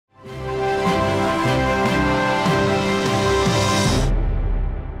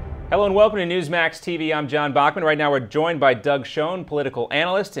Hello and welcome to Newsmax TV. I'm John Bachman. Right now we're joined by Doug Schoen, political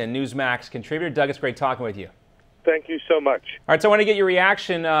analyst and Newsmax contributor. Doug, it's great talking with you. Thank you so much. All right, so I want to get your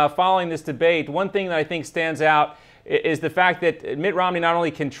reaction following this debate. One thing that I think stands out is the fact that Mitt Romney not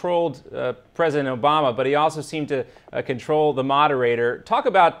only controlled President Obama, but he also seemed to control the moderator. Talk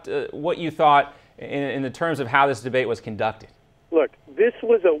about what you thought in the terms of how this debate was conducted. Look, this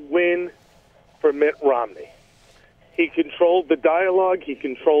was a win for Mitt Romney. He controlled the dialogue, he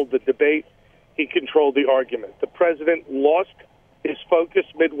controlled the debate, he controlled the argument. The president lost his focus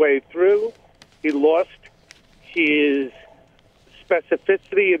midway through. He lost his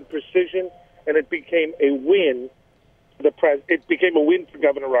specificity and precision, and it became a win. It became a win for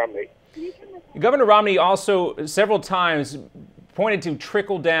Governor Romney. Governor Romney also several times pointed to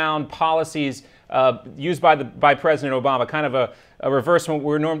trickle-down policies used by President Obama, kind of a reverse from what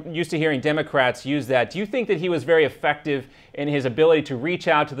we're used to hearing Democrats use that. Do you think that he was very effective in his ability to reach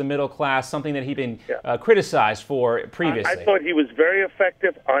out to the middle class, something that he'd been criticized for previously? I thought he was very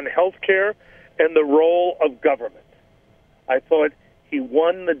effective on health care and the role of government. I thought he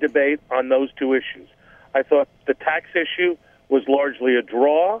won the debate on those two issues. I thought the tax issue was largely a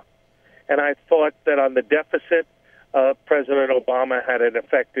draw, and I thought that on the deficit, President Obama had an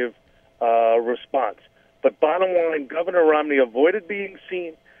effective response. But bottom line, Governor Romney avoided being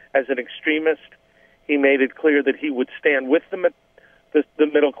seen as an extremist. He made it clear that he would stand with the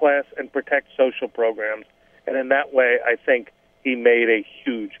middle class and protect social programs. And in that way, I think he made a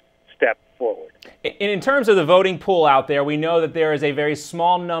huge step forward. In terms of the voting pool out there, we know that there is a very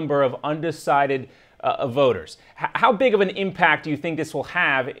small number of undecided voters. How big of an impact do you think this will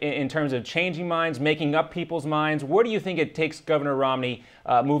have in terms of changing minds, making up people's minds? Where do you think it takes Governor Romney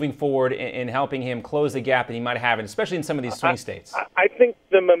moving forward in helping him close the gap that he might have, and especially in some of these swing states? I think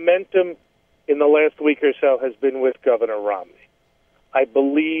the momentum in the last week or so has been with Governor Romney. I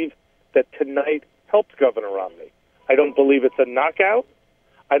believe that tonight helped Governor Romney. I don't believe it's a knockout.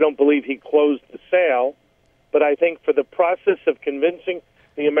 I don't believe he closed the sale. But I think for the process of convincing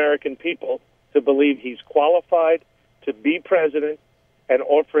the American people to believe he's qualified to be president and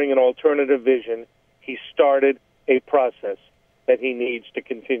offering an alternative vision, he started a process that he needs to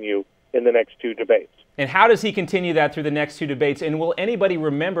continue in the next two debates. And how does he continue that through the next two debates? And will anybody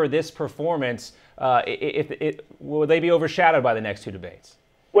remember this performance? Will they be overshadowed by the next two debates?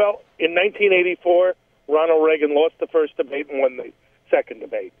 Well, in 1984, Ronald Reagan lost the first debate and won the second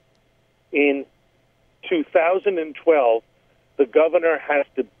debate. In 2012, the governor has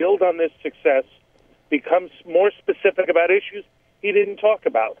to build on this success, become more specific about issues he didn't talk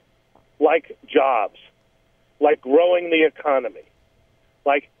about, like jobs, like growing the economy,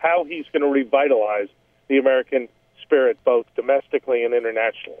 like how he's going to revitalize the American spirit both domestically and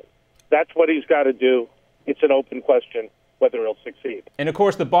internationally. That's what he's got to do. It's an open question whether he'll succeed. And of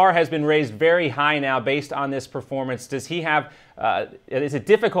course, the bar has been raised very high now based on this performance. Does he have, is it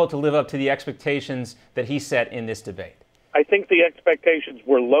difficult to live up to the expectations that he set in this debate? I think the expectations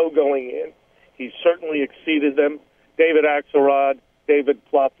were low going in. He certainly exceeded them. David Axelrod, David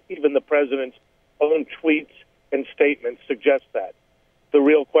Plouffe, even the president's own tweets and statements suggest that. The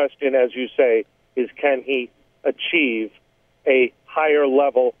real question, as you say, is can he achieve a higher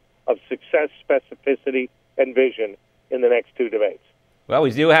level of success, specificity, and vision in the next two debates? Well,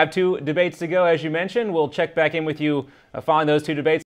 we do have two debates to go, as you mentioned. We'll check back in with you following those two debates.